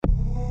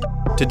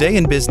Today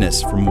in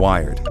Business from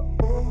Wired.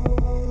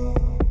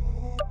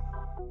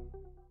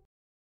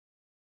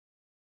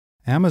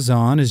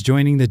 Amazon is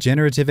joining the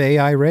generative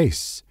AI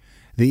race.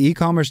 The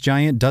e-commerce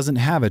giant doesn't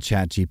have a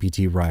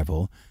ChatGPT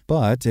rival,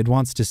 but it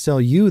wants to sell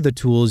you the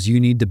tools you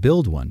need to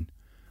build one.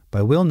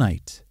 By Will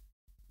Knight.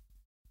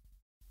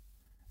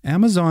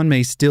 Amazon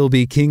may still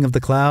be king of the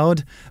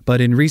cloud,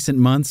 but in recent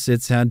months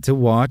it's had to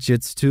watch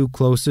its two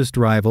closest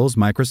rivals,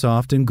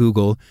 Microsoft and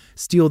Google,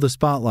 steal the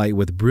spotlight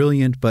with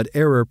brilliant but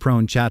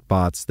error-prone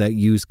chatbots that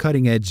use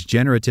cutting-edge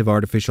generative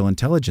artificial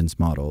intelligence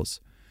models.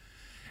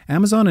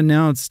 Amazon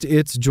announced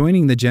it's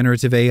joining the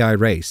generative AI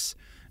race,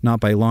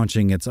 not by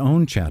launching its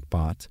own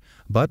chatbot,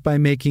 but by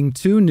making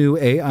two new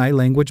AI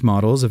language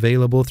models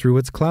available through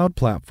its cloud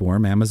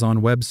platform,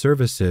 Amazon Web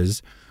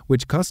Services,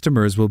 which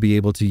customers will be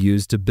able to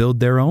use to build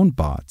their own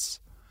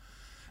bots.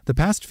 The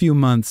past few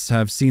months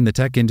have seen the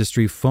tech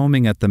industry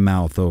foaming at the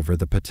mouth over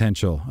the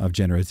potential of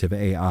generative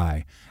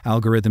AI,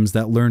 algorithms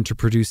that learn to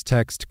produce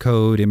text,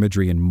 code,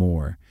 imagery, and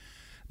more.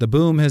 The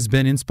boom has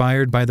been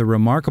inspired by the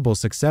remarkable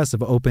success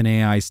of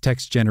OpenAI's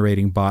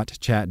text-generating bot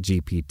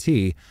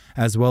ChatGPT,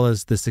 as well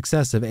as the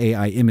success of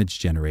AI image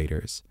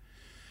generators.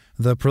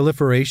 The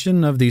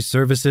proliferation of these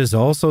services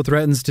also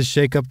threatens to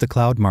shake up the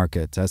cloud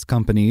market as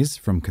companies,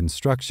 from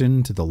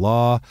construction to the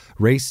law,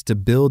 race to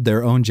build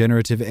their own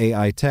generative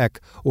AI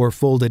tech or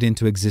fold it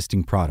into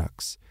existing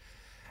products.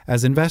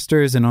 As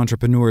investors and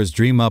entrepreneurs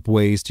dream up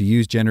ways to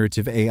use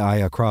generative AI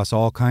across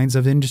all kinds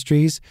of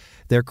industries,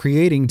 they're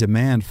creating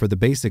demand for the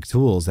basic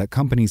tools that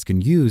companies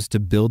can use to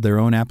build their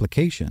own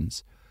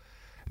applications.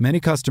 Many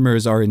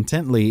customers are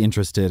intently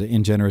interested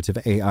in generative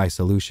AI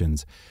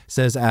solutions,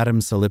 says Adam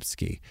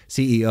Selipsky,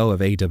 CEO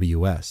of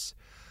AWS.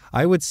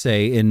 I would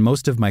say in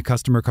most of my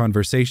customer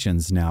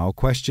conversations now,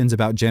 questions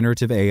about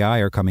generative AI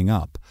are coming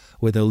up,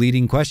 with a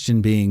leading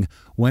question being,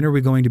 when are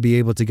we going to be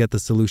able to get the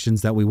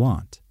solutions that we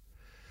want?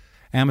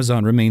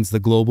 Amazon remains the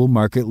global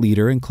market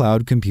leader in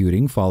cloud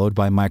computing, followed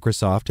by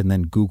Microsoft and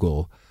then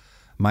Google.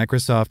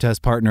 Microsoft has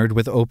partnered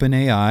with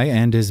OpenAI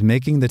and is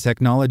making the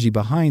technology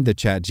behind the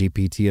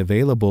ChatGPT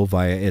available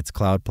via its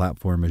cloud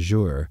platform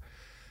Azure.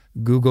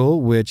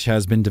 Google, which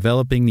has been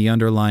developing the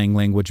underlying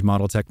language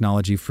model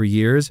technology for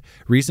years,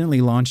 recently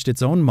launched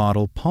its own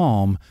model,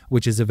 Palm,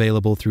 which is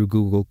available through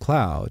Google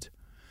Cloud.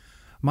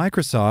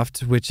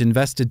 Microsoft, which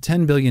invested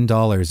 $10 billion in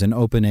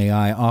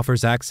OpenAI,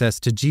 offers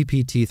access to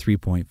GPT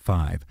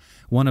 3.5,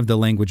 one of the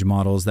language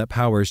models that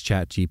powers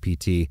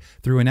ChatGPT,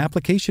 through an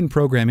application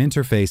program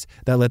interface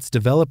that lets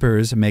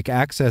developers make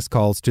access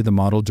calls to the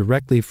model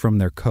directly from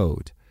their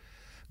code.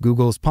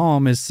 Google's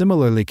Palm is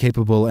similarly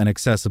capable and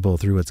accessible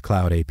through its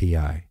cloud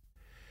API.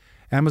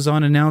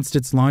 Amazon announced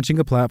it's launching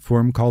a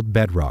platform called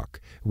Bedrock,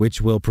 which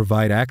will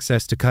provide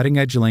access to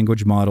cutting-edge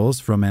language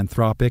models from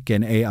Anthropic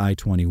and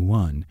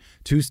AI21,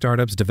 two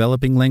startups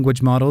developing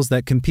language models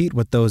that compete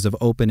with those of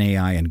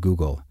OpenAI and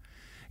Google.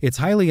 It's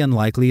highly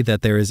unlikely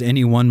that there is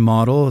any one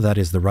model that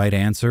is the right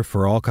answer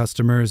for all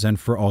customers and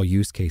for all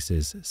use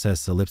cases, says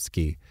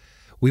Selipsky.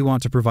 We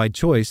want to provide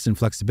choice and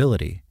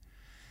flexibility.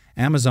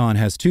 Amazon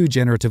has two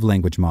generative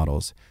language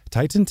models.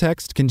 Titan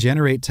Text can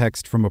generate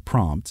text from a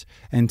prompt,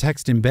 and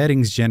Text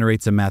Embeddings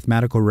generates a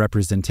mathematical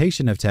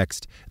representation of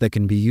text that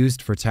can be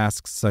used for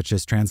tasks such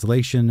as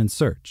translation and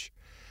search.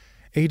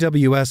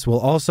 AWS will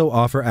also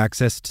offer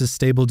access to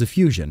Stable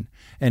Diffusion,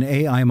 an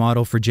AI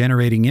model for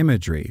generating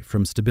imagery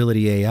from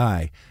Stability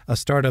AI, a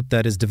startup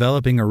that is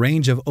developing a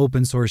range of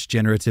open-source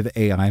generative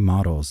AI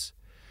models.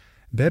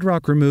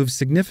 Bedrock removes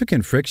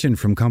significant friction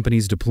from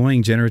companies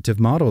deploying generative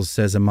models,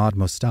 says Ahmad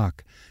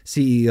Mostaq,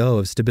 CEO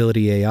of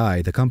Stability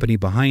AI, the company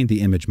behind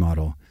the image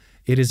model.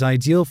 It is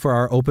ideal for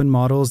our open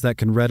models that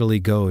can readily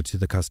go to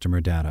the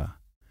customer data.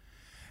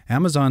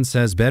 Amazon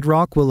says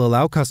Bedrock will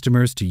allow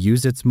customers to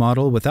use its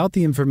model without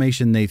the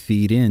information they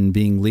feed in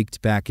being leaked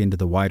back into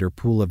the wider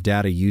pool of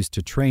data used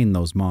to train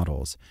those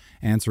models,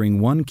 answering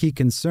one key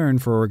concern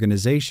for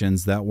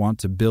organizations that want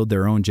to build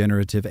their own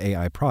generative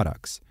AI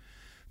products.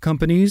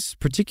 Companies,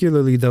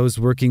 particularly those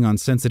working on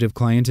sensitive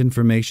client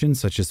information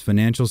such as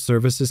financial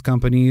services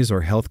companies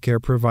or healthcare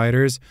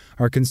providers,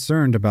 are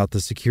concerned about the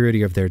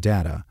security of their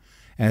data.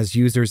 As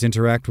users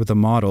interact with a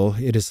model,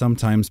 it is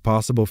sometimes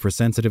possible for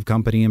sensitive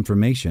company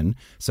information,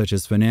 such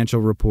as financial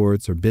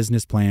reports or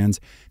business plans,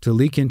 to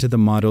leak into the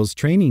model's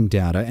training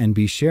data and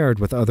be shared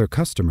with other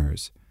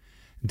customers.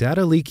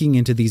 Data leaking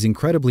into these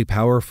incredibly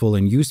powerful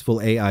and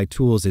useful AI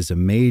tools is a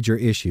major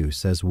issue,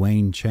 says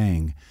Wayne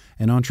Chang,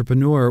 an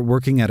entrepreneur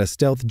working at a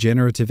stealth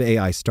generative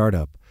AI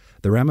startup.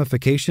 The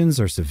ramifications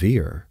are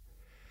severe.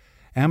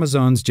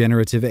 Amazon's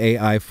generative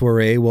AI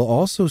foray will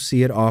also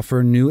see it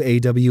offer new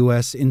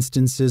AWS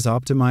instances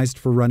optimized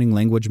for running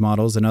language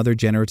models and other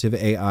generative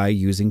AI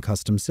using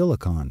custom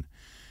silicon.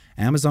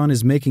 Amazon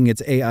is making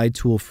its AI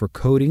tool for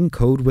coding,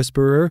 Code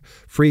Whisperer,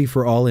 free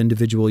for all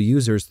individual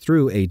users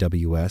through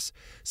AWS,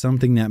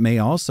 something that may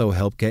also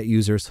help get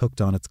users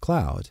hooked on its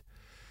cloud.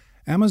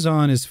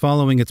 Amazon is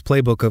following its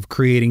playbook of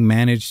creating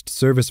managed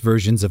service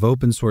versions of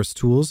open-source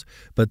tools,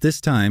 but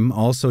this time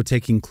also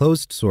taking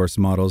closed-source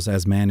models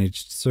as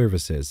managed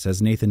services,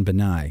 says Nathan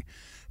Benai,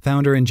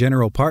 founder and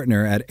general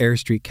partner at Air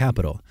Street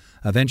Capital,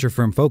 a venture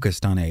firm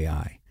focused on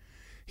AI.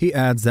 He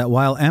adds that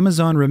while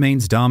Amazon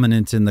remains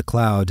dominant in the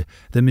cloud,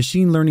 the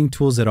machine learning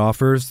tools it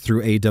offers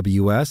through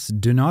AWS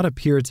do not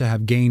appear to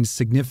have gained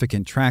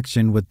significant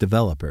traction with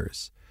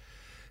developers.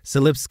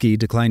 Silipsky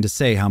declined to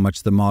say how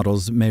much the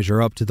models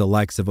measure up to the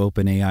likes of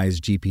OpenAI's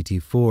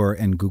GPT-4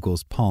 and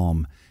Google's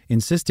Palm,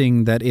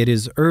 insisting that it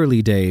is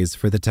early days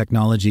for the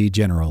technology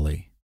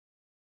generally.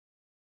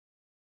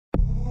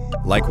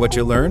 Like what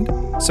you learned?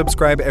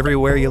 Subscribe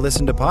everywhere you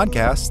listen to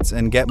podcasts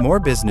and get more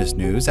business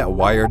news at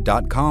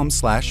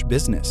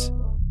wired.com/business.